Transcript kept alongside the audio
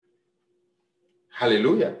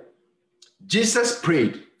Hallelujah. Jesus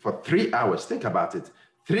prayed for 3 hours. Think about it.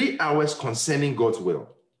 3 hours concerning God's will.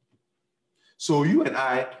 So you and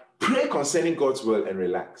I pray concerning God's will and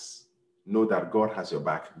relax. Know that God has your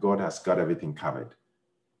back. God has got everything covered.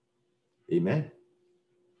 Amen.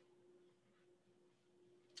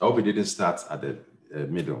 I hope it didn't start at the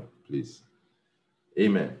middle, please.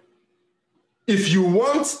 Amen. If you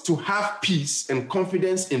want to have peace and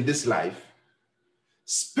confidence in this life,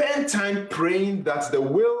 spend time praying that the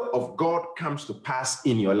will of God comes to pass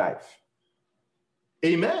in your life.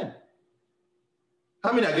 Amen.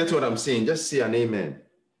 How many I get what I'm saying? Just say an amen.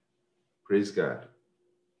 Praise God.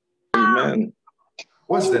 Amen.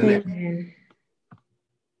 What's the next? Amen.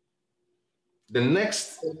 The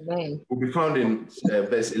next Amen. will be found in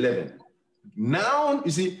verse 11. Now,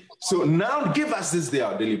 you see, so now give us this day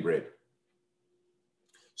our daily bread.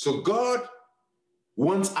 So God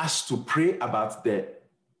wants us to pray about the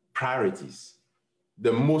priorities,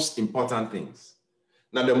 the most important things.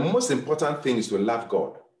 Now, the most important thing is to love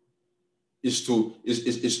God,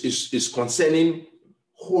 is concerning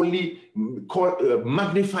holy,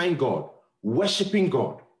 magnifying God, worshiping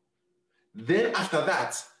God. Then after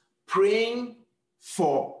that, praying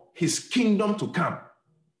for his kingdom to come.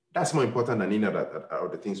 That's more important than any other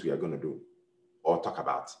the things we are going to do or talk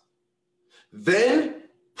about. Then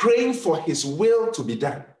praying for his will to be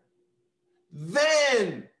done.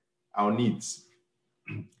 Then our needs.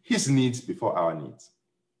 His needs before our needs.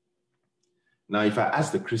 Now, if I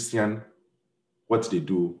ask the Christian what they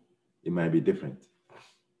do, it might be different.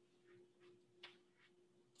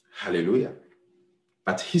 Hallelujah.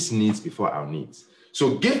 But his needs before our needs.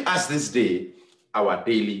 So give us this day our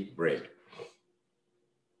daily bread.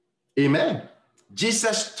 Amen.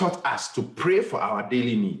 Jesus taught us to pray for our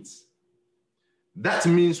daily needs. That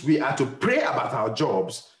means we are to pray about our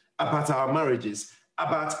jobs, about our marriages,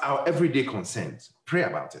 about our everyday concerns. Pray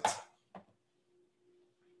about it.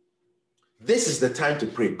 This is the time to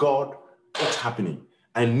pray. God, what's happening?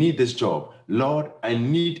 I need this job. Lord, I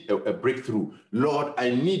need a breakthrough. Lord, I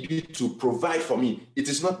need you to provide for me. It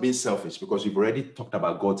is not being selfish because we've already talked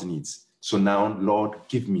about God's needs. So now, Lord,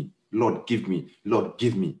 give me. Lord, give me. Lord,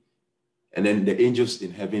 give me. And then the angels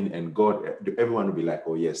in heaven and God, everyone will be like,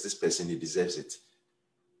 oh yes, this person, he deserves it.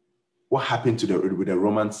 What happened with the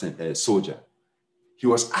Roman soldier? He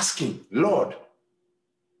was asking, Lord,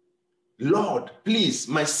 please,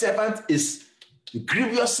 my servant is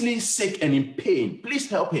grievously sick and in pain. Please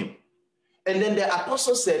help him. And then the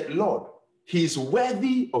apostle said, Lord, he is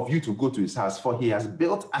worthy of you to go to his house, for he has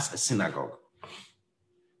built us a synagogue.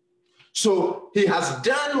 So he has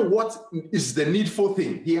done what is the needful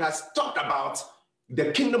thing. He has talked about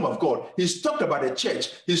the kingdom of God. He's talked about the church.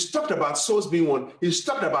 He's talked about souls being won. He's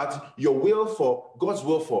talked about your will for God's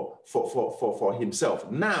will for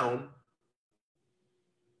himself. Now,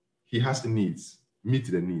 he has the needs.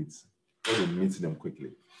 Meet the needs. God will meet them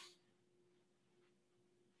quickly.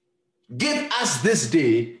 Give us this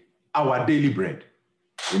day our daily bread.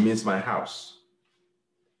 It means my house.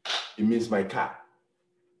 It means my car.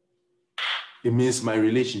 It means my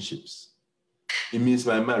relationships. It means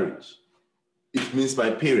my marriage. It means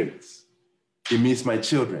my parents. It means my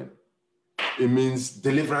children. It means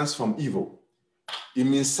deliverance from evil. It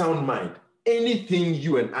means sound mind. Anything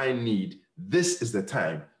you and I need, this is the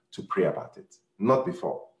time to pray about it, not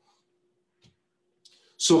before.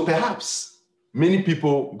 So perhaps many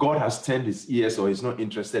people, God has turned his ears or is not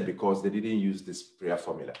interested because they didn't use this prayer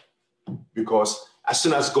formula. Because as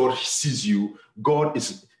soon as God sees you,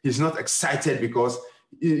 he's not excited because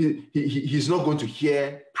he's not going to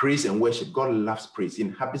hear praise and worship. God loves praise. He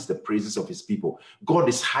inhabits the praises of his people. God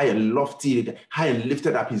is high and lofty, high and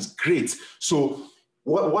lifted up. He's great. So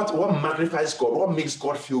what magnifies God, what makes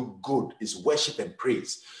God feel good is worship and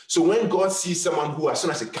praise. So when God sees someone who, as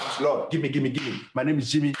soon as it comes, Lord, give me. My name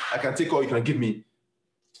is Jimmy. I can take all you can give me.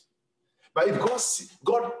 But if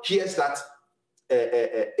God hears that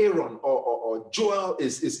Aaron or Joel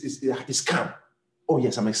is calm. Oh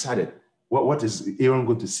yes, I'm excited. What is Aaron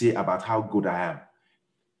going to say about how good I am?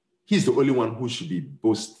 He's the only one who should be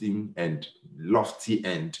boasting and lofty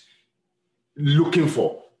and looking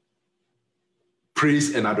for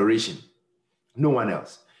praise and adoration. No one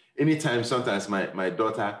else. Anytime, sometimes my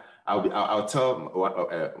daughter, I'll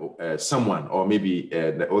tell someone or maybe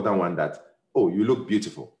the older one that, oh, you look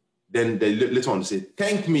beautiful. Then the little one will say,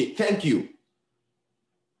 thank you.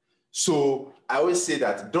 So I always say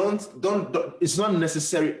that don't, it's not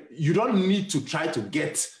necessary. You don't need to try to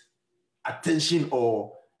get attention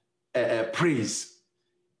or praise.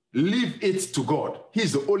 Leave it to God.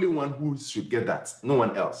 He's the only one who should get that. No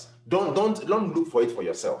one else. Don't look for it for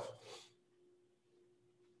yourself.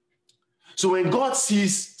 So when God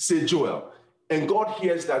sees, say, Joel, and God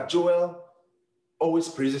hears that Joel always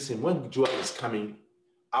praises him, when Joel is coming,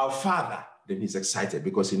 our Father, then he's excited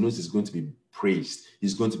because he knows he's going to be praised.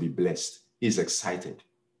 He's going to be blessed. He's excited.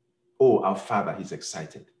 Oh, our Father, he's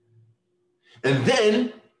excited. And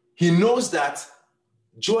then he knows that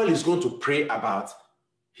Joel is going to pray about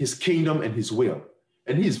his kingdom and his will.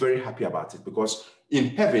 And he is very happy about it because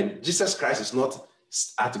in heaven, Jesus Christ is not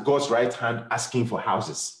at God's right hand asking for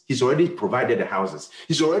houses. He's already provided the houses.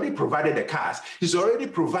 He's already provided the cars. He's already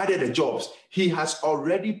provided the jobs. He has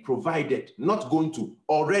already provided, not going to,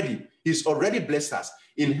 already. He's already blessed us.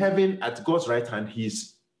 In heaven, at God's right hand,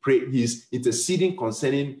 he's interceding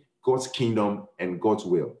concerning God's kingdom and God's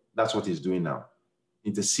will. That's what he's doing now,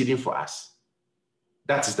 interceding for us.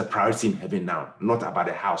 That is the priority in heaven now, not about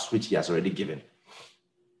the house, which he has already given.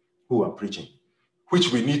 Who are preaching,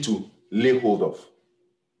 which we need to lay hold of.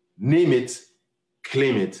 Name it,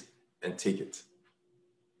 claim it, and take it.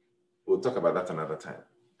 We'll talk about that another time.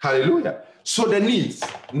 Hallelujah. So the needs.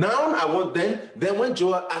 Now I want then when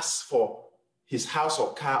Joel asks for his house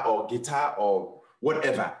or car or guitar or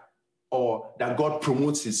whatever, or that God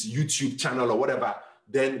promotes his YouTube channel or whatever,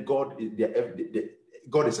 then God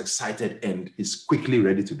is excited and is quickly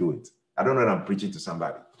ready to do it. I don't know if I'm preaching to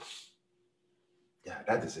somebody. Yeah,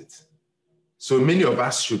 that is it. So many of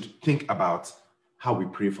us should think about how we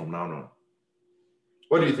pray from now on.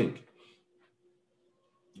 What do you think?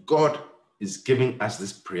 God is giving us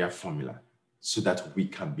this prayer formula so that we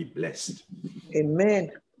can be blessed.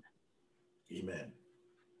 Amen. Amen.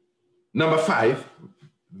 Number 5,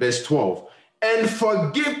 verse 12. And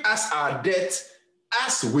forgive us our debt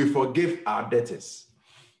as we forgive our debtors.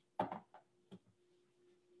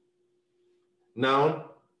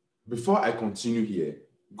 Now, before I continue here,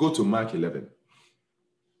 go to Mark 11,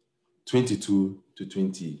 22 to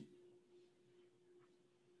 25.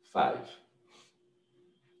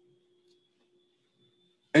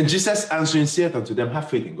 And Jesus answering saith unto them, have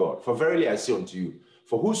faith in God. For verily I say unto you,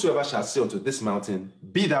 for whosoever shall say unto this mountain,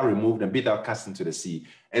 be thou removed and be thou cast into the sea,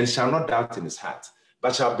 and shall not doubt in his heart,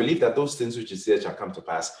 but shall believe that those things which he saith shall come to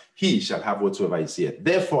pass, he shall have whatsoever he saith.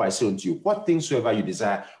 Therefore I say unto you, what things soever you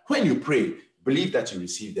desire, when you pray, believe that you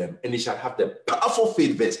receive them, and you shall have the powerful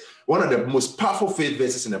faith verse, one of the most powerful faith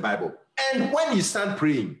verses in the Bible. And when you stand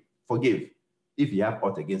praying, forgive if you have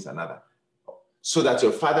aught against another, so that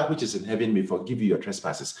your Father which is in heaven may forgive you your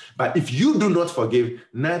trespasses. But if you do not forgive,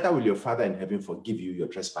 neither will your Father in heaven forgive you your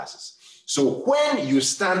trespasses. So when you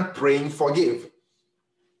stand praying, forgive.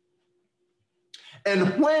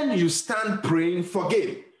 And when you stand praying,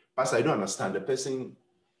 forgive. Pastor, I don't understand. The person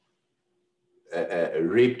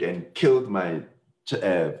raped and killed my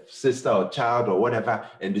sister or child or whatever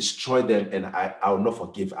and destroyed them, and I'll not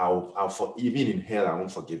forgive. Even in hell, I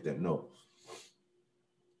won't forgive them. No.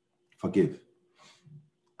 Forgive.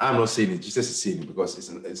 I'm not saying it. Jesus is saying it because it's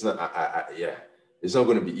not. It's not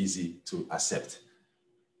going to be easy to accept.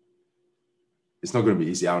 It's not going to be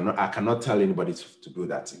easy. I cannot tell anybody to do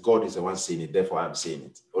that. God is the one saying it. Therefore, I'm saying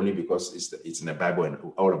it only because it's in the Bible, and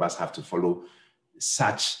all of us have to follow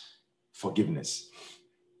such forgiveness.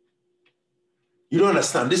 You don't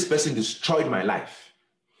understand. This person destroyed my life.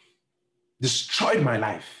 Destroyed my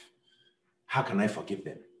life. How can I forgive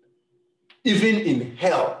them? Even in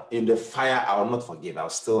hell, in the fire, I will not forgive. I'll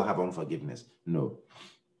still have unforgiveness. No.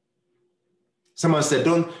 Someone said,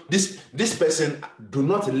 this person, do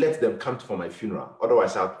not let them come for my funeral.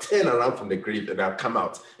 Otherwise, I'll turn around from the grave and I'll come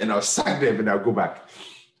out and I'll sack them and I'll go back.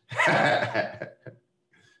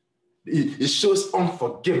 It shows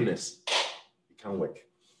unforgiveness. It can't work.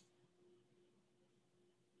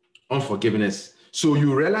 Unforgiveness. So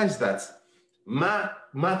you realize that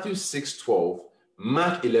Matthew 6:12,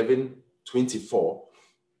 Mark 11:24,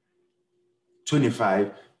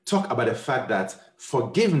 25 talk about the fact that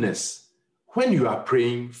forgiveness, when you are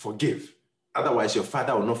praying, forgive. Otherwise, your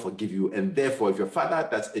Father will not forgive you. And therefore, if your Father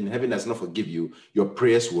that's in heaven does not forgive you, your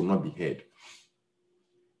prayers will not be heard.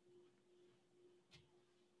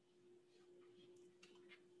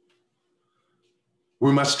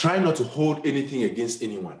 We must try not to hold anything against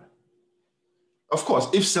anyone. Of course,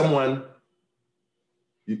 if someone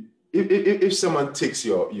takes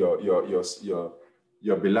your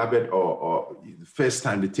beloved, or the first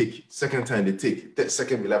time they take, second time they take,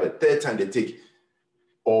 second beloved, third time they take,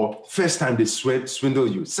 or first time they swindle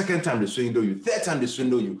you, second time they swindle you, third time they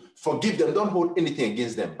swindle you, forgive them. Don't hold anything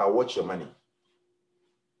against them, but watch your money.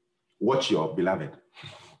 Watch your beloved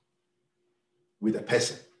with a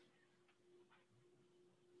person.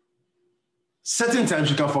 Certain times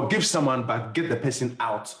you can forgive someone, but get the person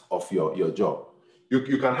out of your job.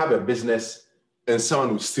 You can have a business and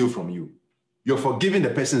someone will steal from you. You're forgiving the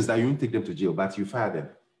persons that you won't take them to jail, but you fire them.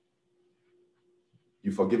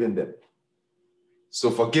 You've forgiven them. So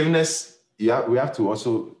forgiveness, we have to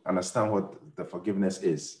also understand what the forgiveness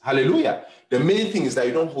is. Hallelujah. The main thing is that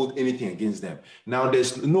you don't hold anything against them. Now,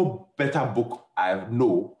 there's no better book I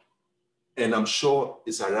know, and I'm sure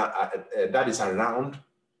it's around, that is around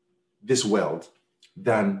this world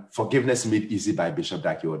than Forgiveness Made Easy by Bishop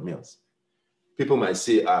Dag Heward-Mills. People might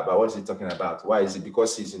say, but what's he talking about? Why is it?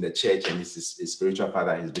 Because he's in the church and he's his spiritual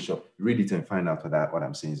father, his bishop. Read it and find out whether what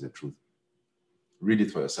I'm saying is the truth. Read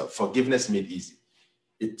it for yourself. Forgiveness Made Easy.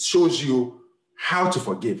 It shows you how to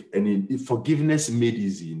forgive, and forgiveness made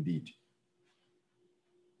easy indeed.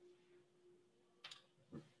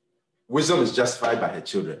 Wisdom is justified by her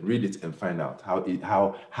children. Read it and find out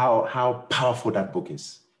how powerful that book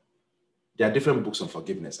is. There are different books on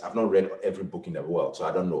forgiveness. I've not read every book in the world, so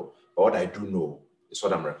I don't know. But what I do know is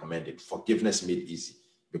what I'm recommending. Forgiveness Made Easy,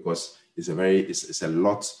 because it's a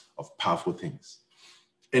lot of powerful things.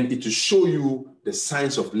 And it will show you the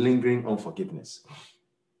signs of lingering unforgiveness.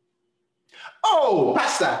 Oh,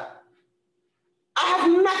 Pastor, I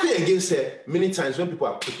have nothing against her. Many times when people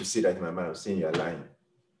are quick to say that in my mind, I'm saying you're lying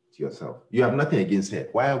to yourself. You have nothing against her.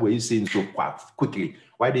 Why were you saying so quickly?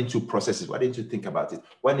 Why didn't you process it? Why didn't you think about it?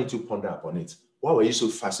 Why didn't you ponder upon it? Why were you so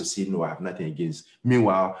fast to say, no, I have nothing against?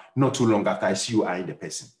 Meanwhile, not too long after I see you eyeing the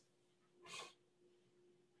person.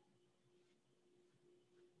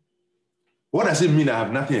 What does it mean I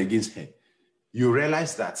have nothing against her? You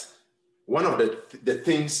realize that one of the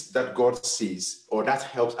things that God sees, or that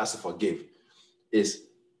helps us to forgive, is,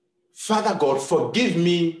 Father God, forgive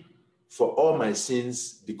me for all my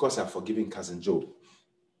sins because I've forgiven Cousin Job.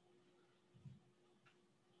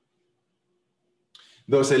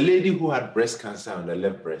 There was a lady who had breast cancer on the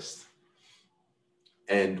left breast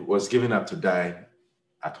and was given up to die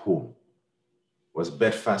at home, was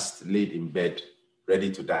bedfast, laid in bed, ready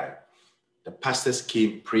to die. The pastors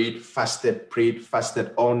came, prayed, fasted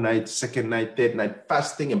all night, second night, third night,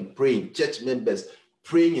 fasting and praying, church members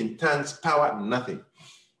praying in tongues, power, nothing.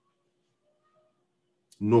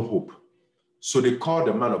 No hope. So they called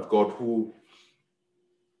the man of God who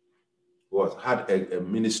had a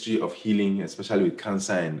ministry of healing, especially with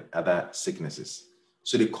cancer and other sicknesses.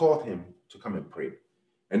 So they called him to come and pray.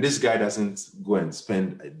 And this guy doesn't go and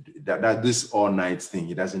spend this all-night thing.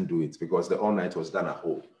 He doesn't do it because the all-night was done at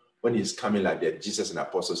home. When he's coming like that, Jesus and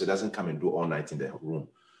apostles, he doesn't come and do all night in the room.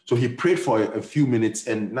 So he prayed for a few minutes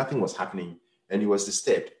and nothing was happening. And he was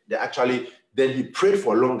disturbed. Then he prayed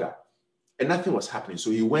for longer and nothing was happening.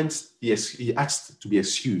 So he went, he asked to be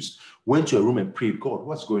excused, went to a room and prayed, God,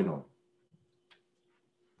 what's going on?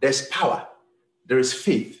 There's power. There is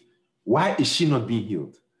faith. Why is she not being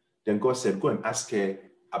healed? Then God said, go and ask her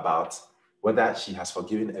about whether she has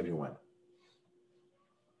forgiven everyone.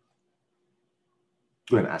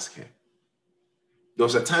 Go and ask her. There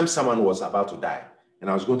was a time someone was about to die, and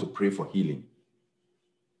I was going to pray for healing.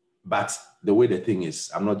 But the way the thing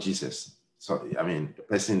is, I'm not Jesus. So, the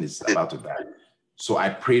person is about to die. So I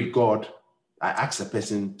prayed, God, I asked the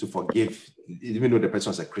person to forgive, even though the person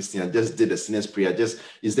was a Christian. I just did a sinner's prayer.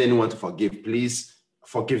 Is there anyone to forgive? Please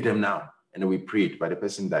forgive them now. And then we prayed, but the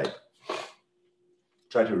person died.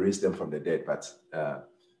 Tried to raise them from the dead, but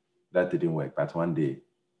that didn't work. But one day,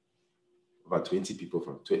 about 20 people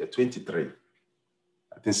from 23.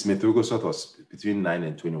 I think Smith Wigglesworth was between 9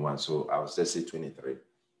 and 21, so I was just say 23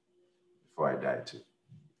 before I died too,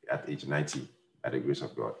 at age 90, by the grace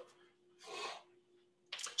of God.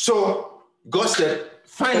 So God said,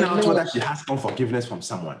 find out whether she has unforgiveness from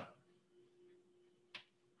someone.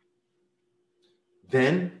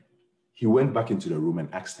 Then he went back into the room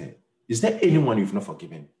and asked her, is there anyone you've not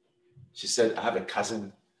forgiven? She said, I have a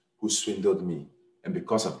cousin who swindled me, and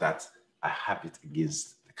because of that, I have it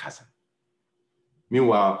against the cousin.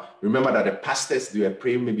 Meanwhile, remember that the pastors, they were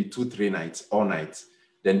praying maybe 2-3 nights, all night.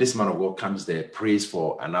 Then this man of God comes there, prays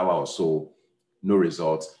for an hour or so, no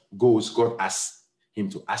results. God asks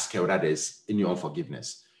him to ask her whether there's any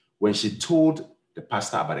unforgiveness. When she told the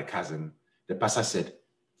pastor about the cousin, the pastor said,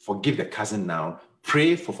 forgive the cousin now,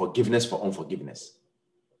 pray for forgiveness for unforgiveness.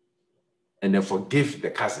 And then forgive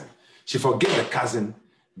the cousin. She forgave the cousin,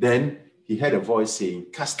 then he heard a voice saying,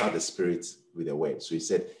 cast out the spirit with a word. So he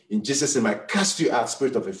said, in Jesus' name, I cast you out,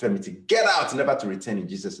 spirit of infirmity. Get out, never to return in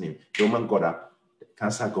Jesus' name. The woman got up, the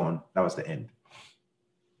cancer gone. That was the end.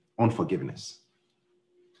 Unforgiveness.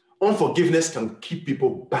 Unforgiveness can keep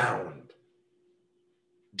people bound,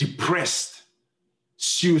 depressed,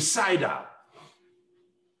 suicidal.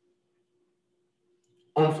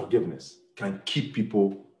 Unforgiveness can keep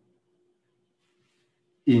people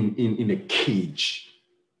in a cage.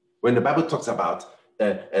 When the Bible talks about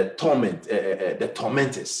torment, the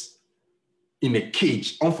tormentors in a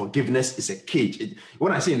cage. Unforgiveness is a cage.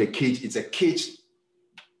 When I say in a cage, it's a cage.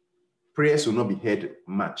 Prayers will not be heard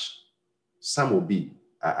much. Some will be.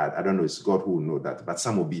 I don't know, it's God who will know that, but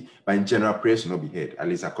some will be. But in general, prayers will not be heard. At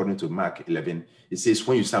least according to Mark 11, it says,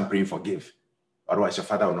 when you stand praying, forgive. Otherwise, your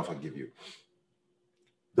Father will not forgive you.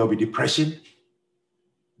 There'll be depression.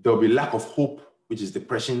 There'll be lack of hope, which is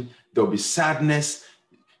depression. There'll be sadness.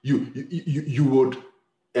 You would,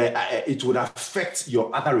 it would affect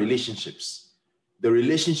your other relationships. The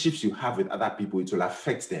relationships you have with other people, it will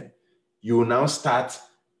affect them. You will now start,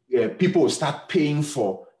 people will start paying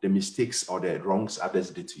for the mistakes or the wrongs others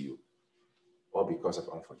did to you, all because of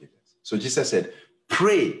unforgiveness. So Jesus said,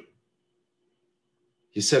 pray.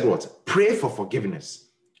 He said what? Pray for forgiveness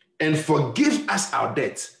and forgive us our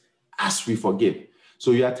debts as we forgive.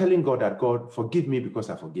 So you are telling God that, God, forgive me because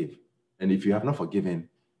I forgive. And if you have not forgiven,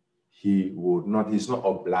 he's not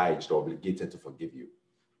obliged or obligated to forgive you.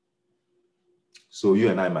 So you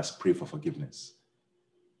and I must pray for forgiveness.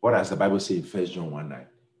 What does the Bible say in 1 John 1:9?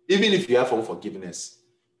 Even if you have unforgiveness,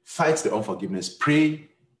 fight the unforgiveness, pray,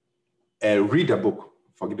 read a book.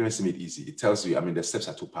 Forgiveness is made easy. It tells you, the steps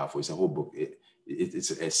are too powerful. It's a whole book. It's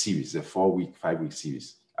a series, a 4-week, 5-week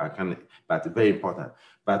series. But very important.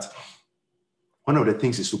 But one of the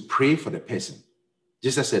things is to pray for the person.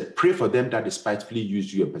 Jesus said, pray for them that despitefully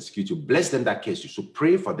use you and persecute you. Bless them that curse you. So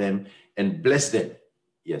pray for them and bless them.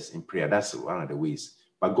 Yes, in prayer. That's one of the ways.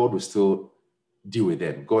 But God will still deal with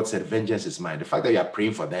them. God said, vengeance is mine. The fact that you are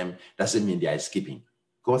praying for them doesn't mean they are escaping.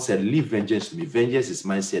 God said, leave vengeance to me. Vengeance is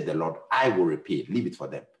mine, said the Lord. I will repay. Leave it for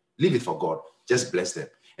them. Leave it for God. Just bless them.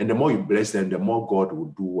 And the more you bless them, the more God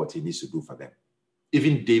will do what he needs to do for them.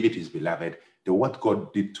 Even David, his beloved, what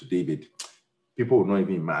God did to David, people will not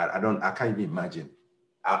even, I can't even imagine.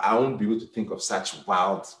 I won't be able to think of such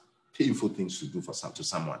wild, painful things to do to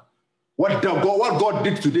someone. What God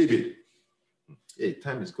did to David. Hey,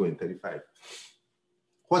 time is going, 35.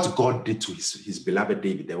 What God did to his beloved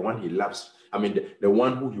David, the one he loves. The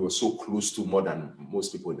one who he was so close to more than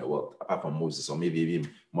most people in the world, apart from Moses, or maybe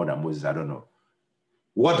even more than Moses, I don't know.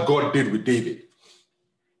 What God did with David,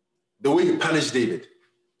 the way he punished David.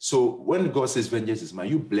 So when God says vengeance is mine,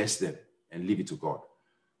 you bless them and leave it to God.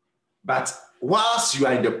 But whilst you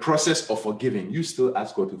are in the process of forgiving, you still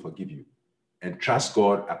ask God to forgive you and trust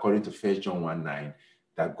God, according to 1 John 1:9,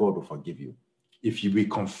 that God will forgive you. If we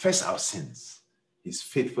confess our sins, he's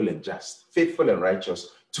faithful and just, faithful and righteous,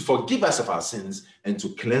 to forgive us of our sins and to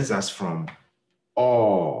cleanse us from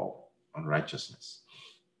all unrighteousness.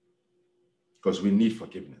 Because we need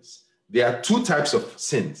forgiveness. There are two types of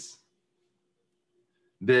sins.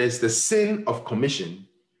 There's the sin of commission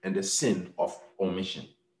and the sin of omission.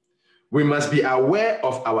 We must be aware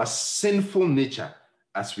of our sinful nature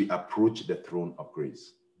as we approach the throne of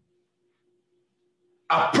grace.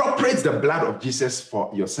 Appropriate the blood of Jesus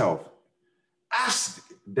for yourself. Ask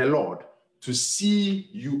the Lord to see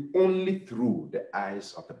you only through the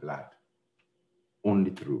eyes of the blood. Only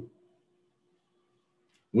through.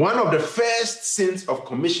 One of the first sins of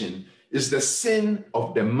commission is the sin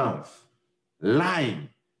of the mouth. Lying,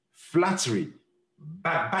 flattery,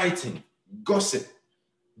 backbiting, gossip.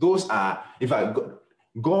 Those are, in fact,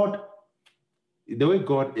 God, the way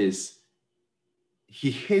God is, he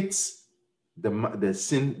hates the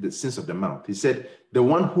sins of the mouth. He said, the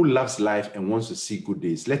one who loves life and wants to see good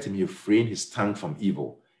days, let him refrain his tongue from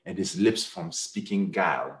evil and his lips from speaking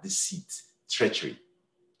guile, deceit, treachery.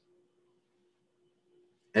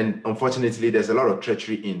 And unfortunately, there's a lot of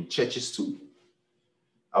treachery in churches too.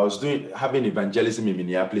 I was having evangelism in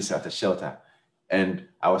Minneapolis at a shelter, and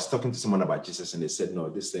I was talking to someone about Jesus, and they said, no,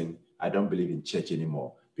 this thing, I don't believe in church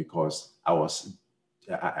anymore because I was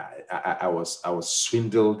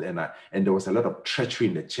swindled, and there was a lot of treachery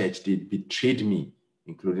in the church. They betrayed me,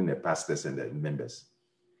 including the pastors and the members.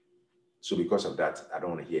 So because of that, I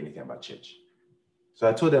don't want to hear anything about church. So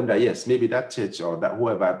I told them that, yes, maybe that church or that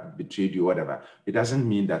whoever betrayed you, whatever, it doesn't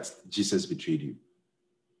mean that Jesus betrayed you.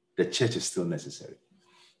 The church is still necessary.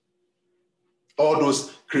 All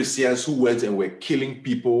those Christians who went and were killing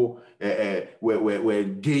people, were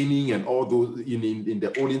gaining, and all those in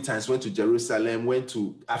the olden times, went to Jerusalem, went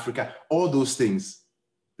to Africa, all those things,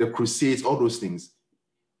 the Crusades, all those things,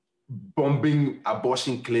 bombing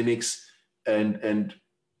abortion clinics and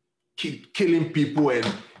killing people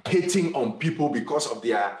and hating on people because of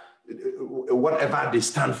their whatever they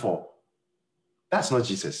stand for. That's not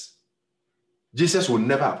Jesus. Jesus will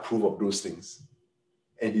never approve of those things.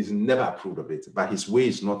 And he's never approved of it. But his way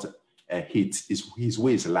is not hate. His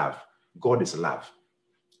way is love. God is love.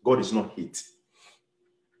 God is not hate.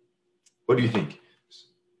 What do you think?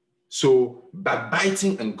 So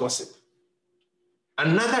backbiting and gossip.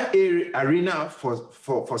 Another arena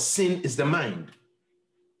for sin is the mind.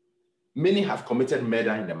 Many have committed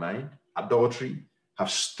murder in the mind, adultery, have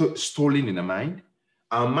stolen in the mind.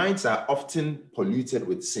 Our minds are often polluted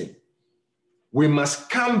with sin. We must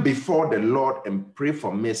come before the Lord and pray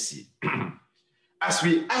for mercy. As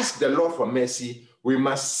we ask the Lord for mercy, we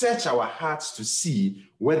must search our hearts to see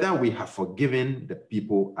whether we have forgiven the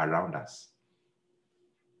people around us.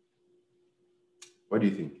 What do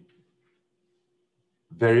you think?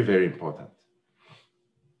 Very, very important.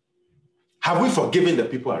 Have we forgiven the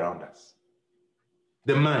people around us?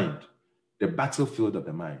 The mind, the battlefield of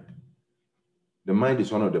the mind. The mind is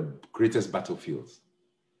one of the greatest battlefields.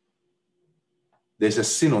 There's a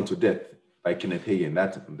Sin Unto Death by Kenneth Hagin,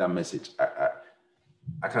 that message.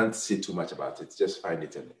 I can't say too much about it. Just find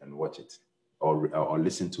it and watch it or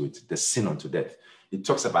listen to it. The Sin Unto Death. It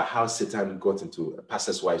talks about how Satan got into a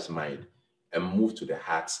pastor's wife's mind and moved to the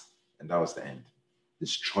heart, and that was the end.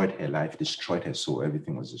 Destroyed her life, destroyed her soul.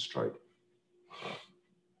 Everything was destroyed.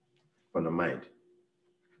 From the mind.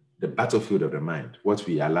 The battlefield of the mind, what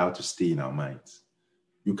we allow to stay in our minds.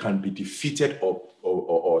 You can be defeated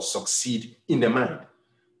or succeed in the mind.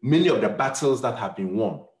 Many of the battles that have been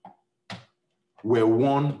won were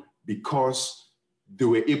won because they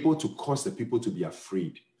were able to cause the people to be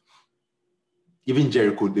afraid. Even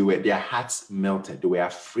Jericho, their hearts melted. They were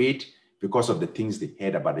afraid because of the things they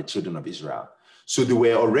heard about the children of Israel. So they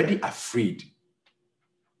were already afraid.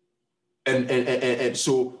 And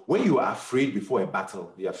so when you are afraid before a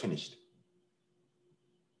battle, you are finished.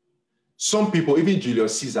 Some people, even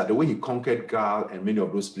Julius Caesar, the way he conquered Gaul and many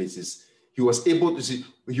of those places, he was able to see,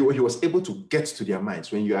 he was able to get to their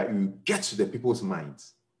minds. When you get to the people's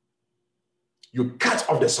minds, you cut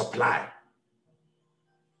off the supply.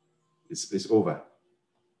 It's over.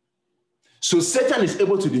 So Satan is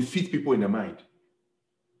able to defeat people in the mind,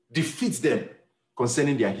 defeats them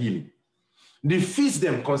concerning their healing, defeats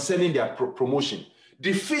them concerning their promotion,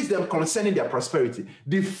 defeats them concerning their prosperity,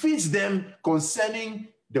 defeats them concerning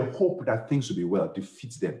the hope that things will be well,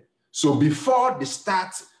 defeats them. So before they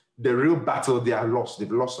start the real battle, they are lost. They've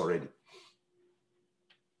lost already.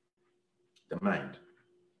 The mind.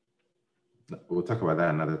 We'll talk about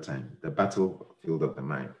that another time. The battlefield of the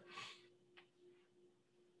mind.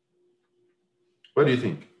 What do you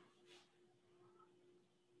think?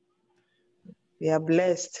 We are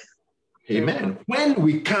blessed. Amen. When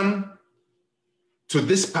we come to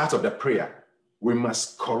this part of the prayer, we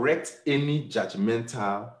must correct any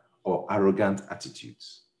judgmental or arrogant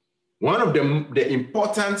attitudes. One of the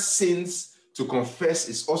important sins to confess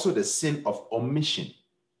is also the sin of omission.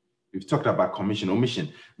 We've talked about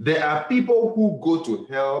omission. There are people who go to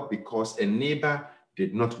hell because a neighbor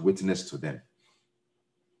did not witness to them.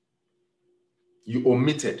 You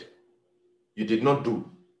omitted. You did not do.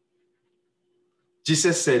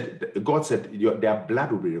 Jesus said, God said, their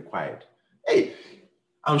blood will be required. Hey,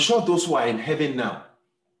 I'm sure those who are in heaven now,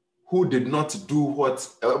 who did not do what,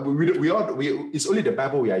 it's only the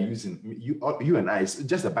Bible we are using, you and I, it's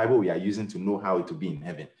just the Bible we are using to know how it will be in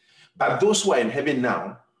heaven. But those who are in heaven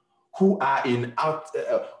now, who are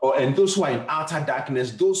and those who are in outer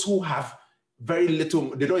darkness, those who have very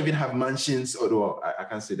little, they don't even have mansions, although I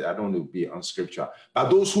can't say that, I don't want to be unscriptural,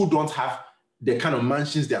 but those who don't have the kind of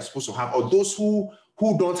mansions they are supposed to have, or those who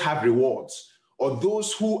don't have rewards, or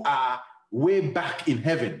those who are way back in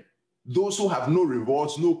heaven, those who have no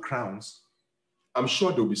rewards, no crowns, I'm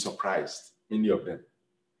sure they'll be surprised, many of them.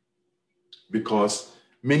 Because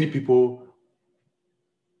many people,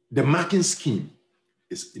 the marking scheme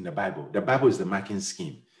is in the Bible. The Bible is the marking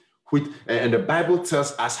scheme. And the Bible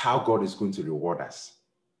tells us how God is going to reward us.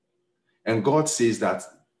 And God says that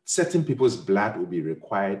certain people's blood will be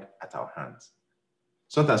required at our hands.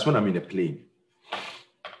 Sometimes when I'm in a plane,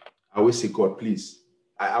 I always say, God, please.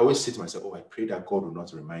 I always say to myself, I pray that God will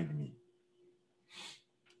not remind me.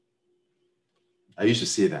 I used to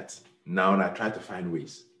say that. Now I try to find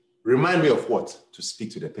ways. Remind me of what? To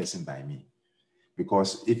speak to the person by me.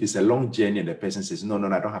 Because if it's a long journey and the person says, no,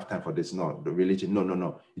 I don't have time for this. No, the religion,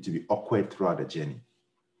 no. It will be awkward throughout the journey.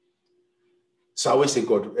 So I always say,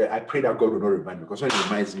 God, I pray that God will not remind me, because when it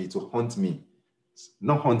reminds me, to haunt me,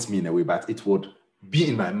 not haunt me in a way, but it would be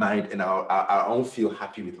in my mind, and I won't feel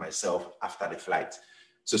happy with myself after the flight.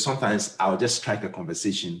 So sometimes I'll just strike a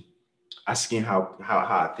conversation, asking how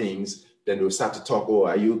are things. Then we'll start to talk,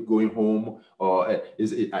 are you going home? Or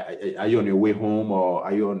are you on your way home? Or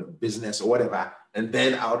are you on business or whatever? And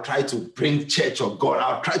then I'll try to bring church or God.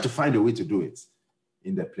 I'll try to find a way to do it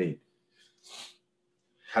in the plane.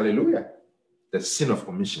 Hallelujah. The sin of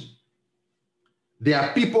omission. There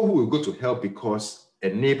are people who will go to hell because a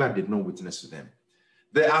neighbor did not witness to them.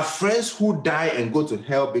 There are friends who die and go to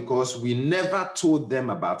hell because we never told them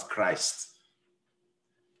about Christ.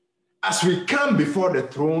 As we come before the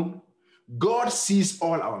throne, God sees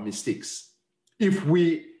all our mistakes. If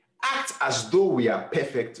we act as though we are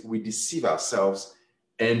perfect, we deceive ourselves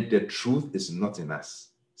and the truth is not in us.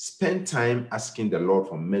 Spend time asking the Lord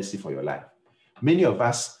for mercy for your life. Many of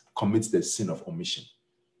us commit the sin of omission.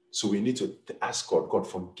 So we need to ask God, God,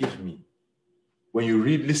 forgive me. When you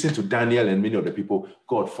listen to Daniel and many of the people,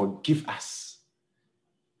 God, forgive us.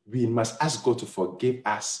 We must ask God to forgive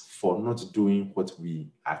us for not doing what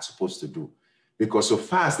we are supposed to do. Because so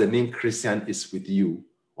far as the name Christian is with you,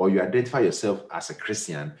 or you identify yourself as a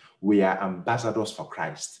Christian, we are ambassadors for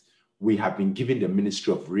Christ. We have been given the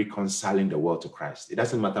ministry of reconciling the world to Christ. It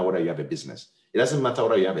doesn't matter whether you have a business. It doesn't matter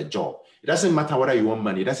whether you have a job. It doesn't matter whether you want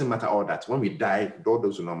money. It doesn't matter all that. When we die, all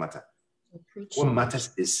those will not matter. What matters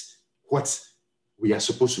is what we are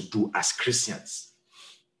supposed to do as Christians.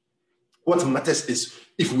 What matters is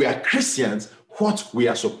if we are Christians, what we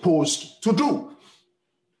are supposed to do.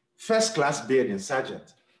 First class bearding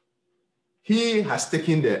sergeant. He has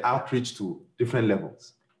taken the outreach to different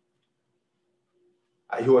levels.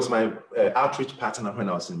 He was my outreach partner when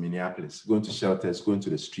I was in Minneapolis, going to shelters, going to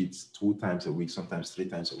the streets 2 times a week, sometimes 3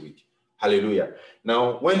 times a week. Hallelujah.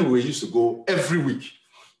 Now, when we used to go every week,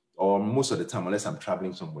 or most of the time, unless I'm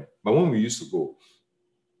traveling somewhere, but when we used to go,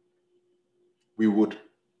 we would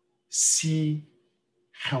see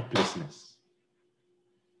helplessness.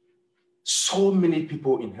 So many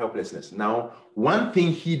people in helplessness. Now, one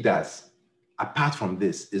thing he does, apart from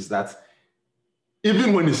this, is that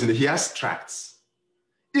even when he has tracts,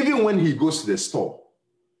 even when he goes to the store,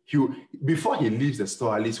 before he leaves the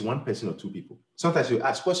store, at least one person or 2 people. Sometimes you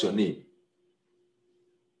ask, what's your name?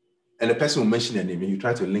 And the person will mention their name and you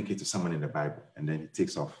try to link it to someone in the Bible, and then he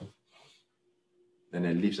takes off. And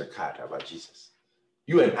then leaves a card about Jesus.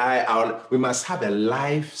 You and I, we must have a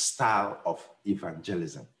lifestyle of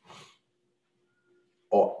evangelism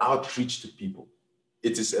or outreach to people.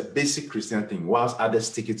 It is a basic Christian thing, whilst others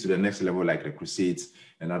take it to the next level, like the Crusades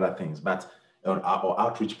and other things, but or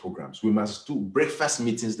outreach programs. We must do breakfast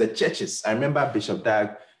meetings, the churches. I remember Bishop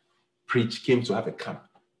Dag came to have a camp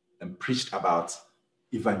and preached about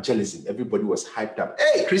evangelism. Everybody was hyped up.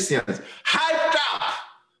 Hey, Christians, hyped up!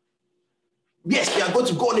 Yes, we are going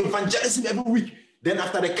to go on evangelism every week. Then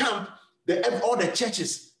after the camp, all the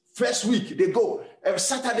churches, first week, they go. Every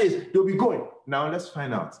Saturdays, they'll be going. Now, let's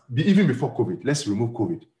find out. Even before COVID, let's remove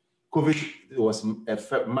COVID. COVID was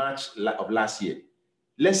March of last year.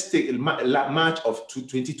 Let's take March of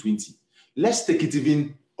 2020. Let's take it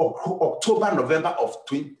even October, November of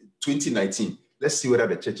 2019. Let's see whether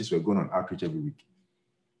the churches were going on outreach every week.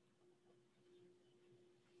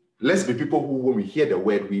 Let's be people who, when we hear the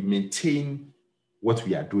word, we maintain what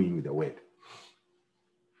we are doing with the word.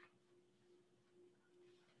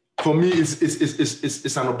 For me,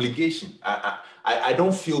 it's an obligation. I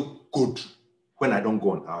don't feel good when I don't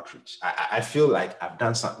go on outreach. I feel like I've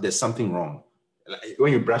done there's something wrong. Like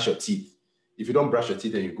when you brush your teeth, if you don't brush your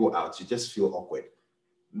teeth and you go out, you just feel awkward.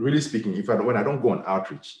 Really speaking, when I don't go on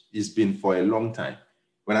outreach, it's been for a long time.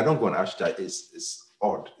 When I don't go on outreach, it's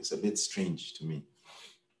odd. It's a bit strange to me.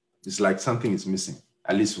 It's like something is missing.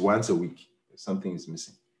 At least once a week, something is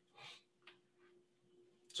missing.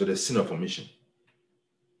 So the sin of omission.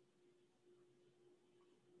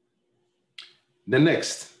 The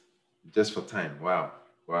next, just for time. Wow.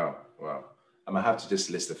 I might have to just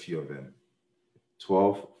list a few of them.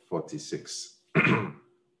 1246.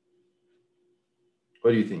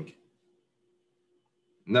 What do you think?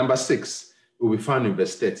 Number 6 will be found in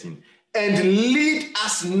verse 13. And lead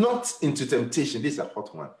us not into temptation. This is a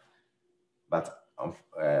hot one. But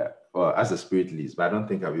as the Spirit leads, but I don't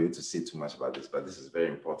think I'll be able to say too much about this, but this is very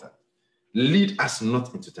important. Lead us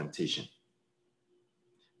not into temptation.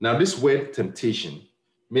 Now, this word temptation,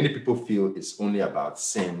 many people feel it's only about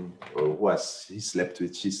sin, or who has he slept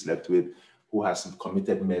with, she slept with, who has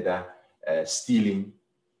committed murder, stealing.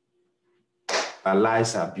 But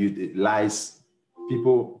lies are beauty. Lies.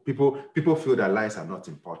 People feel that lies are not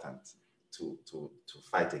important to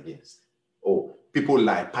fight against. Oh, people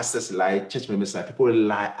lie, pastors lie, church members lie, people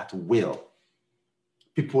lie at will.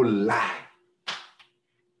 People lie.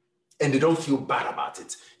 And they don't feel bad about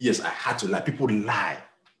it. Yes, I had to lie. People lie.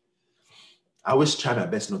 I always try my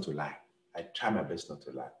best not to lie. I try my best not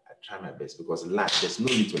to lie. I try my best because lie, there's no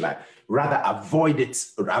need to lie. Rather avoid it.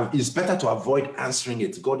 It's better to avoid answering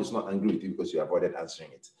it. God is not angry with you because you avoided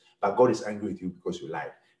answering it. But God is angry with you because you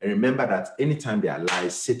lied. And remember that anytime there are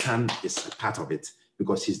lies, Satan is a part of it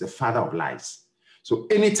because he's the father of lies. So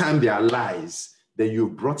anytime there are lies, then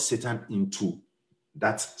you've brought Satan into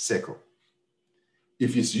that circle.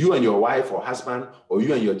 If it's you and your wife or husband, or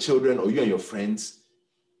you and your children, or you and your friends,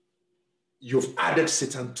 you've added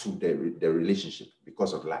Satan to the relationship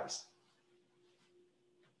because of lies.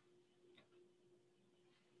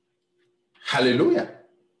 Hallelujah.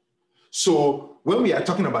 So when we are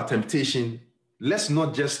talking about temptation, let's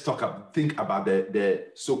not just think about the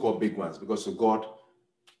so-called big ones, because to God,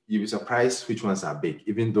 you'll be surprised which ones are big,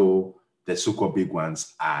 even though the so-called big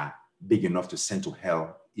ones are big enough to send to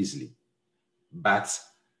hell easily. But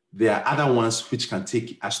there are other ones which can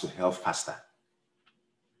take us to hell faster.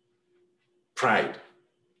 Pride.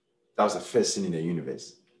 That was the first sin in the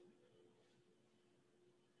universe.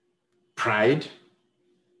 Pride.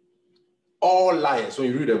 All liars,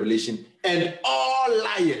 when you read Revelation, and all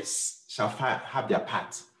liars shall have their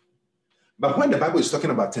part. But when the Bible is talking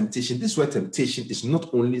about temptation, this word temptation is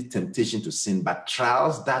not only temptation to sin, but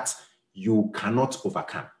trials that you cannot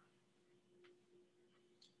overcome.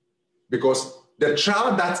 Because the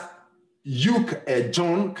trial that you,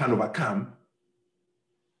 John, can overcome,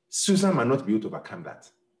 Susan might not be able to overcome that.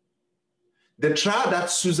 The trial that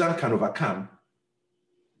Susan can overcome,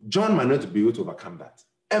 John might not be able to overcome that.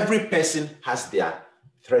 Every person has their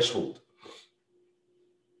threshold.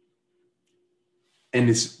 And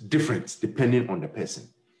it's different depending on the person.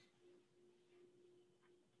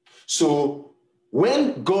 So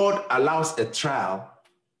when God allows a trial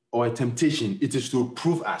or a temptation, it is to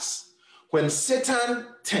prove us. When Satan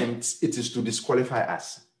tempts, it is to disqualify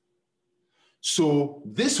us. So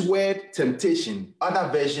this word temptation, other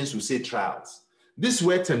versions will say trials. This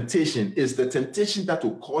word temptation is the temptation that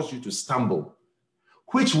will cause you to stumble,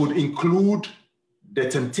 which would include the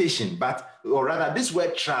temptation, or rather this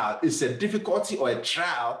word trial is a difficulty or a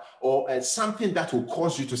trial or something that will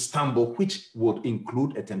cause you to stumble, which would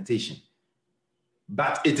include a temptation.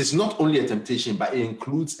 But it is not only a temptation, but it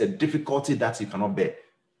includes a difficulty that you cannot bear.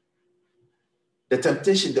 The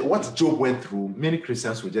temptation, what Job went through, many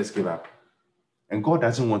Christians will just give up. And God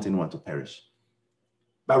doesn't want anyone to perish.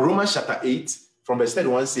 But Romans chapter 8, from verse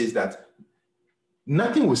 31 says that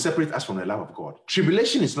nothing will separate us from the love of God.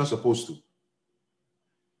 Tribulation is not supposed to.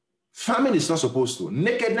 Famine is not supposed to.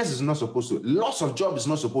 Nakedness is not supposed to. Loss of job is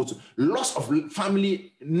not supposed to. Loss of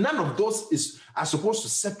family, none of those are supposed to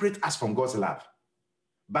separate us from God's love.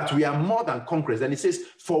 But we are more than conquerors. And it says,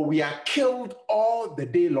 for we are killed all the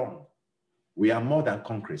day long. We are more than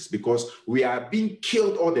conquerors because we are being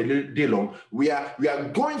killed all the day long. We are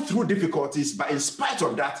going through difficulties, but in spite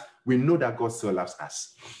of that, we know that God still loves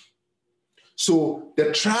us. So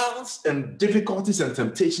the trials and difficulties and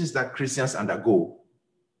temptations that Christians undergo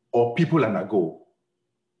or people undergo,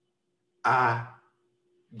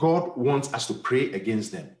 God wants us to pray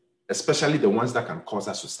against them, especially the ones that can cause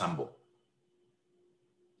us to stumble.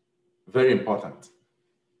 Very important.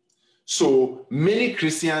 So many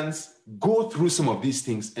Christians go through some of these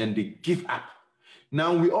things and they give up.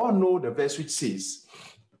 Now we all know the verse which says,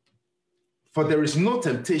 for there is no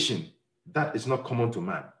temptation that is not common to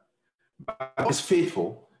man, but God is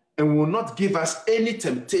faithful and will not give us any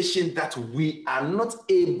temptation that we are not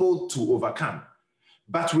able to overcome.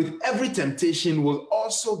 But with every temptation will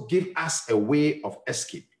also give us a way of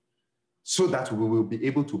escape so that we will be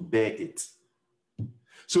able to bear it.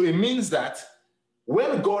 So it means that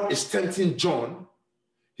when God is tempting John,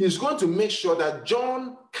 he's going to make sure that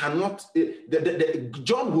John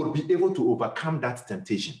John will be able to overcome that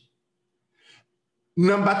temptation.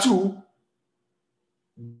 Number two,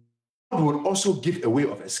 God will also give a way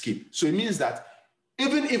of escape. So it means that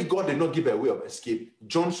even if God did not give a way of escape,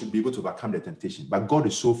 John should be able to overcome the temptation. But God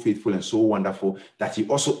is so faithful and so wonderful that he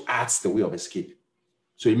also adds the way of escape.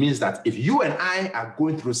 So it means that if you and I are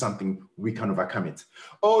going through something, we can overcome it.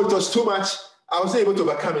 Oh, it was too much. I was able to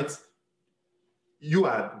overcome it.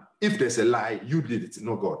 If there's a lie, you did it,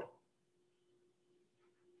 not God.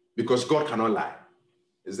 Because God cannot lie.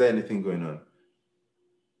 Is there anything going on?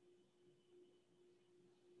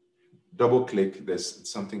 Double click, there's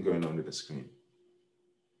something going on with the screen.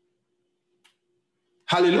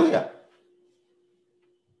 Hallelujah.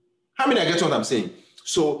 How many get what I'm saying?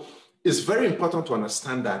 So it's very important to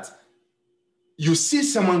understand that you see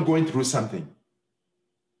someone going through something.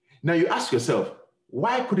 Now you ask yourself,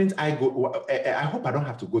 why couldn't I go? I hope I don't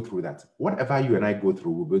have to go through that. Whatever you and I go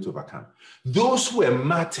through, we'll be able to overcome. Those who were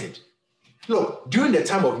martyred, look, during the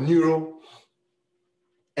time of Nero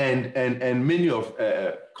and many of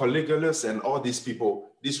Caligula and all these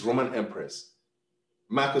people, these Roman emperors,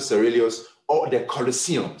 Marcus Aurelius, or the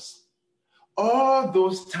Colosseums, all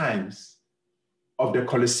those times of the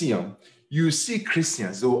Colosseum, you see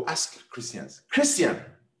Christians, they will ask Christians, Christian,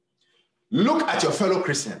 look at your fellow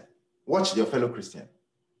Christian. Watch your fellow Christian.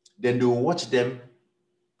 Then they will watch them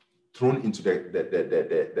thrown into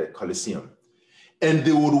the Colosseum. And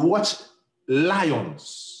they would watch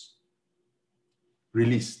lions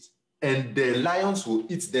released. And the lions will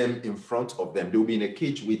eat them in front of them. They will be in a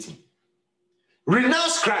cage waiting.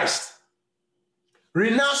 Renounce Christ.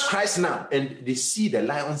 Renounce Christ now. And they see the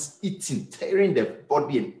lions eating, tearing their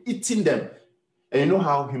body and eating them. And you know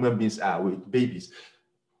how human beings are with babies.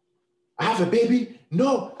 I have a baby.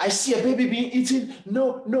 No, I see a baby being eaten.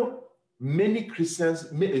 No. Many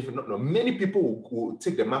Christians, many people will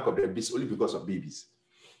take the mark of the beast only because of babies.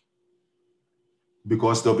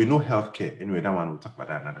 Because there'll be no health care. Anyway, that one we'll talk about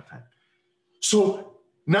that another time. So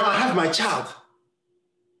now I have my child.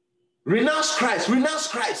 Renounce Christ. Renounce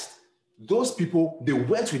Christ. Those people, they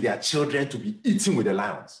went with their children to be eating with the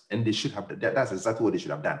lions. And they should have, that's exactly what they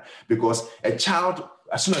should have done. Because a child,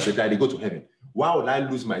 as soon as they die, they go to heaven. Why would I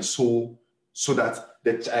lose my soul so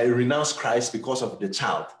that I renounce Christ because of the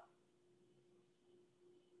child?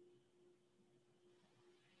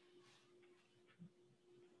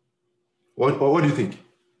 What do you think?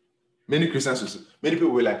 Many Christians, many people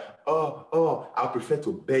were like, oh, I prefer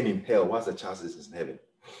to burn in hell whilst the child is in heaven.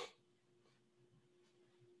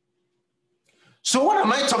 So what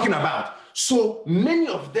am I talking about? So many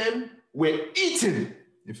of them were eaten.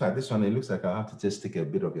 In fact, this one, it looks like I'll have to just take a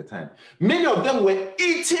bit of your time. Many of them were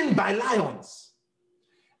eaten by lions.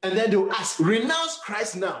 And then they will ask, renounce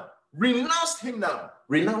Christ now. Renounce him now.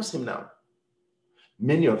 Renounce him now.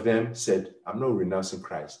 Many of them said, I'm not renouncing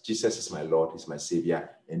Christ. Jesus is my Lord, he's my Savior.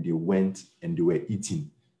 And they went and they were eaten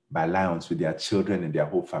by lions with their children and their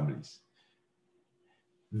whole families.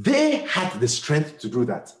 They had the strength to do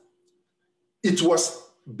that. It was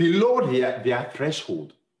below their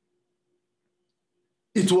threshold.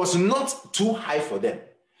 It was not too high for them.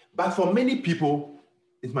 But for many people,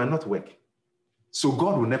 it might not work. So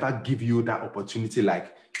God will never give you that opportunity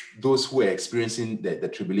like those who are experiencing the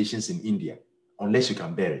tribulations in India, unless you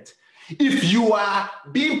can bear it. If you are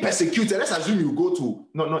being persecuted, let's assume you go to,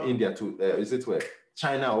 not India, to, is it where?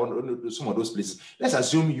 China or some of those places. Let's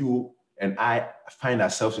assume you and I find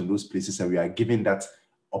ourselves in those places and we are given that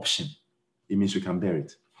option. It means we can bear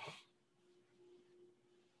it.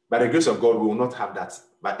 By the grace of God, we will not have that.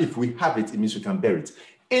 But if we have it, it means we can bear it.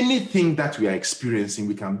 Anything that we are experiencing,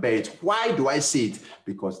 we can bear it. Why do I say it?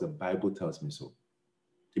 Because the Bible tells me so.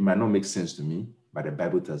 It might not make sense to me, but the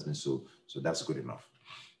Bible tells me so. So that's good enough.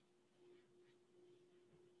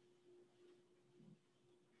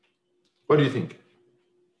 What do you think?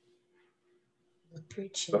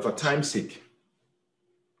 But for time's sake,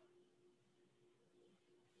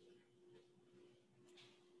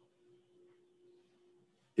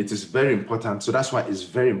 it is very important. So that's why it's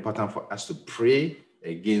very important for us to pray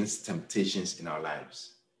against temptations in our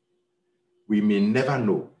lives. We may never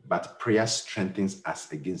know, but prayer strengthens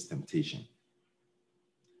us against temptation.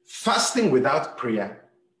 Fasting without prayer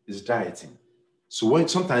is dieting. So when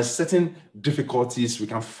sometimes certain difficulties, we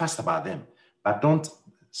can fast about them, but don't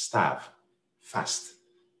starve, fast.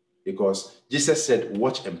 Because Jesus said,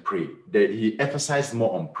 watch and pray. He emphasized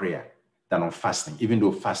more on prayer than on fasting, even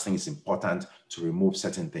though fasting is important to remove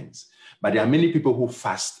certain things. But there are many people who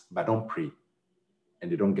fast but don't pray,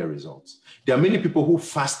 and they don't get results. There are many people who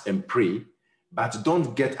fast and pray but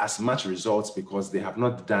don't get as much results because they have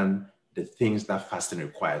not done the things that fasting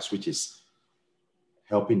requires, which is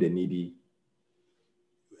helping the needy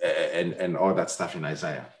and all that stuff in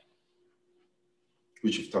Isaiah,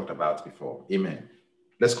 which we've talked about before. Amen.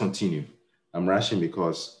 Let's continue. I'm rushing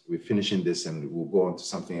because we're finishing this and we'll go on to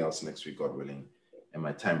something else next week, God willing. And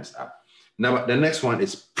my time is up. Now, the next one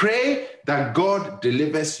is pray that God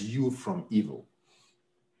delivers you from evil.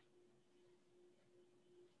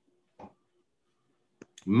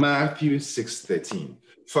 Matthew 6:13.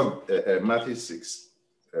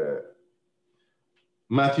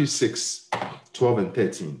 Matthew 6, 12 and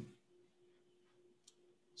 13.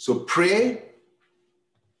 So pray.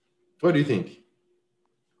 What do you think?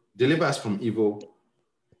 Deliver us from evil.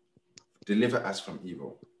 Deliver us from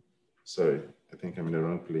evil. Sorry, I think I'm in the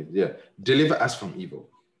wrong place. Yeah, deliver us from evil.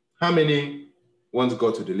 How many want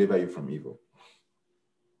God to deliver you from evil?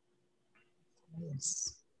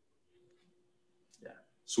 Yes. Yeah.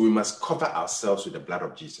 So we must cover ourselves with the blood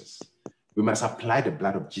of Jesus. We must apply the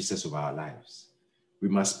blood of Jesus over our lives. We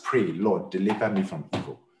must pray, Lord, deliver me from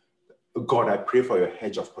evil. God, I pray for your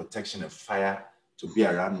hedge of protection and fire to be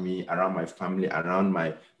around me, around my family, around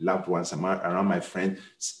my loved ones, around my friends.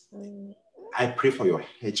 I pray for your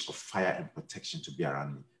hedge of fire and protection to be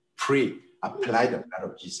around me. Pray, apply the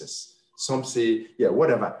blood of Jesus. Some say, yeah,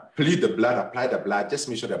 whatever, plead the blood, apply the blood. Just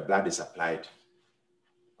make sure the blood is applied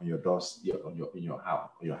on your doors, in your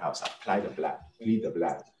house. Apply the blood, plead the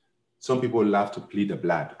blood. Some people love to plead the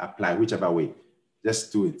blood. Apply, whichever way.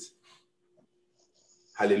 Just do it.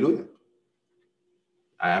 Hallelujah.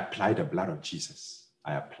 I apply the blood of Jesus.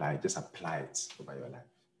 Just apply it over your life.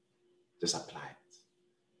 Just apply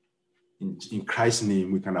it. In Christ's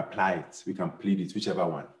name, we can apply it. We can plead it, whichever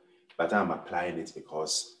one. But I'm applying it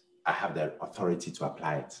because I have the authority to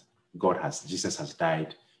apply it. Jesus has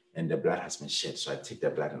died and the blood has been shed. So I take the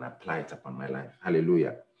blood and apply it upon my life.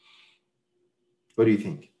 Hallelujah. What do you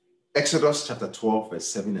think? Exodus chapter 12, verse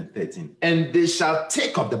 7 and 13. And they shall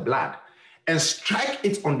take of the blood and strike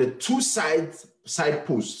it on the two side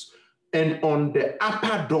posts and on the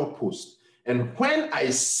upper doorpost. And when I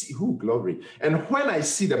see, glory. And when I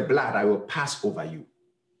see the blood, I will pass over you.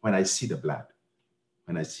 When I see the blood.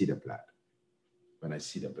 When I see the blood. When I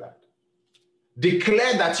see the blood.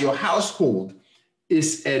 Declare that your household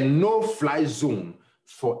is a no-fly zone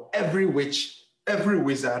for every witch, every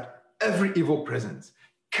wizard, every evil presence.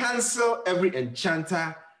 Cancel every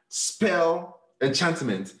enchantment, spell,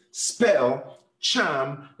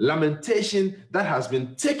 charm, lamentation that has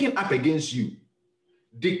been taken up against you.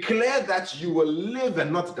 Declare that you will live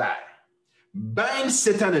and not die. Bind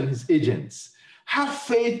Satan and his agents. Have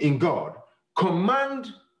faith in God.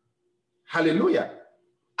 Command, hallelujah,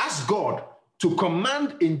 ask God to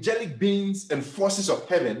command angelic beings and forces of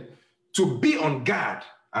heaven to be on guard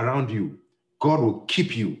around you. God will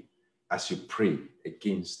keep you as you pray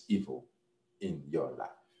against evil in your life.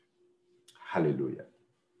 Hallelujah.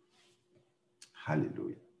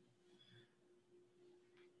 Hallelujah.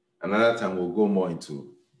 Another time we'll go more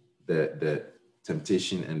into the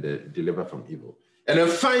temptation and the deliver from evil. And then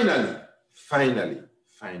finally,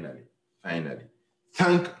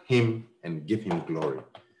 thank him and give him glory.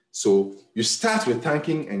 So you start with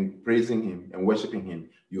thanking and praising him and worshiping him.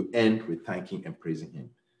 You end with thanking and praising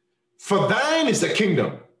him. For thine is the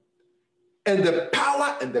kingdom and the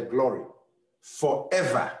power and the glory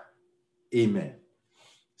forever. Amen.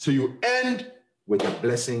 So you end with a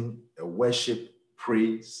blessing, a worship,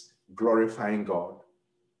 praise, glorifying God.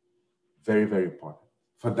 Very, very important.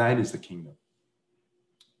 For thine is the kingdom.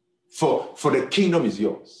 For the kingdom is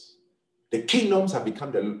yours. The kingdoms have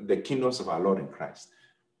become the kingdoms of our Lord in Christ.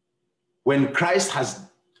 When Christ has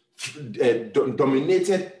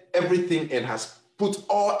dominated everything and has put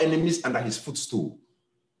all enemies under his footstool,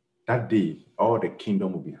 that day, all the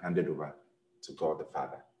kingdom will be handed over to God the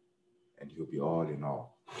Father, and he'll be all in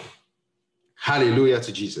all. Hallelujah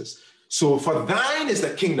to Jesus. So for thine is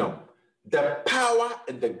the kingdom, the power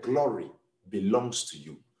and the glory belongs to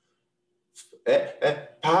you.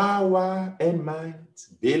 Power and might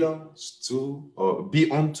belongs to, or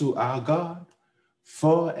be unto our God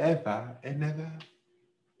forever and ever.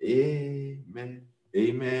 Amen.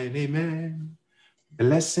 Amen. Amen.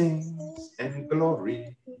 Blessings and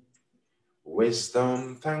glory,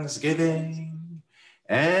 wisdom, thanksgiving,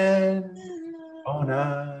 and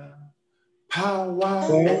honor, power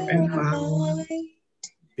and might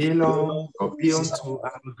belong or be unto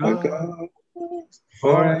our God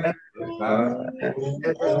forever and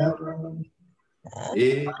ever.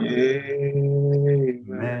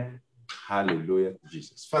 Amen. Hallelujah to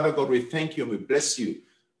Jesus. Father God, we thank you and we bless you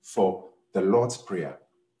for the Lord's Prayer,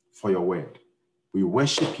 for your word. We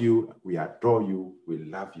worship you, we adore you, we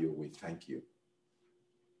love you, we thank you.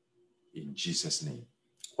 In Jesus' name.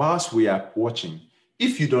 Whilst we are watching,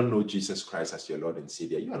 if you don't know Jesus Christ as your Lord and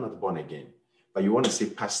Savior, you are not born again, but you want to say,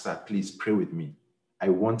 Pastor, please pray with me. I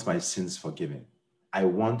want my sins forgiven. I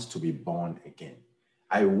want to be born again.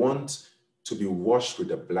 I want to be washed with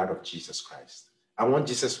the blood of Jesus Christ. I want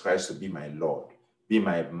Jesus Christ to be my Lord, be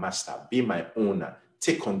my master, be my owner,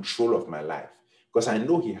 take control of my life. Because I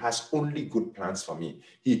know he has only good plans for me.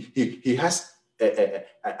 He has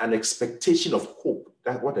an expectation of hope.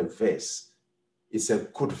 That's what a verse. It's a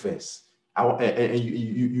good verse.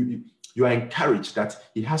 You are encouraged that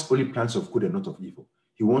he has only plans of good and not of evil.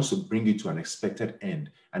 He wants to bring you to an expected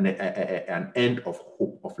end, an end of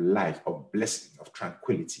hope, of life, of blessing, of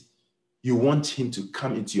tranquility. You want him to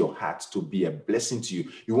come into your heart to be a blessing to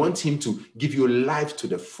you. You want him to give you life to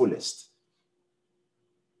the fullest.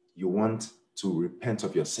 You want to repent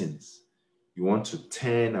of your sins. You want to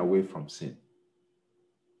turn away from sin.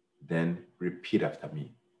 Then repeat after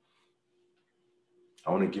me.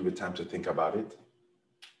 I want to give you time to think about it,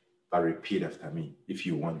 but repeat after me if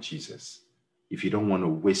you want Jesus. If you don't want to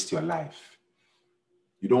waste your life,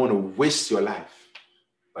 you don't want to waste your life,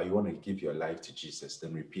 but you want to give your life to Jesus,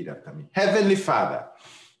 then repeat after me. Heavenly Father,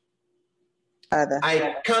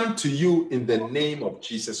 I come to you in the name of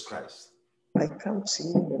Jesus Christ. I come to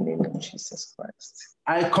you in the name of Jesus Christ.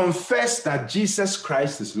 I confess that Jesus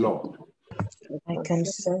Christ is Lord. I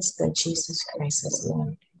confess that Jesus Christ is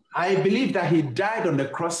Lord. I believe that he died on the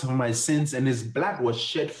cross for my sins and his blood was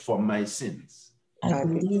shed for my sins. I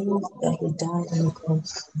believe that he died on the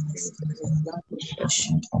cross for my sins and blood was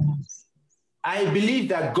shed for my sins. I believe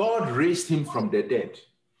that God raised him from the dead.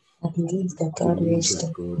 I believe that God raised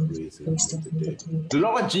him from the dead.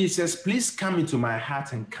 Lord Jesus, please come into my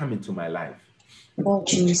heart and come into my life. Lord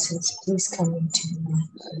Jesus, please come into my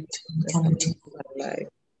heart and come into my life.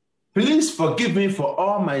 Please forgive me for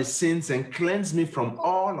all my sins and cleanse me from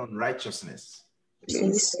all unrighteousness.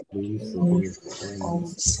 Please forgive me for all my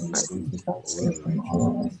sins and cleanse me from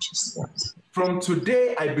all unrighteousness. From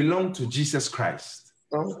today, I belong to Jesus Christ.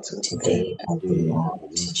 Today, I belong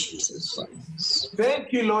to Jesus Christ.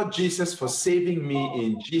 Thank you, Lord Jesus, for saving me.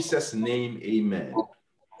 In Jesus' name, amen.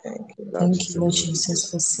 Thank you, Lord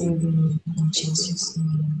Jesus, for saving me. In Jesus'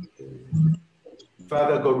 name.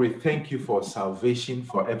 Father God, we thank you for salvation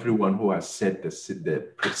for everyone who has said the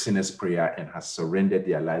sinner's prayer and has surrendered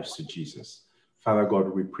their lives to Jesus. Father God,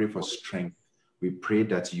 we pray for strength. We pray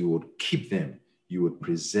that you would keep them, you would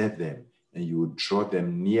preserve them, and you would draw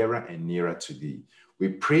them nearer and nearer to thee. We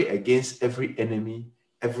pray against every enemy,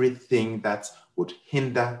 everything that would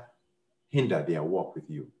hinder their walk with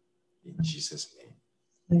you. In Jesus'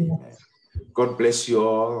 name, amen. God bless you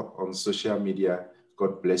all on social media.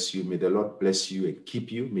 God bless you. May the Lord bless you and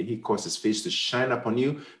keep you. May he cause his face to shine upon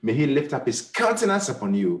you. May he lift up his countenance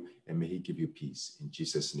upon you, and may he give you peace. In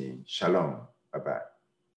Jesus' name, shalom.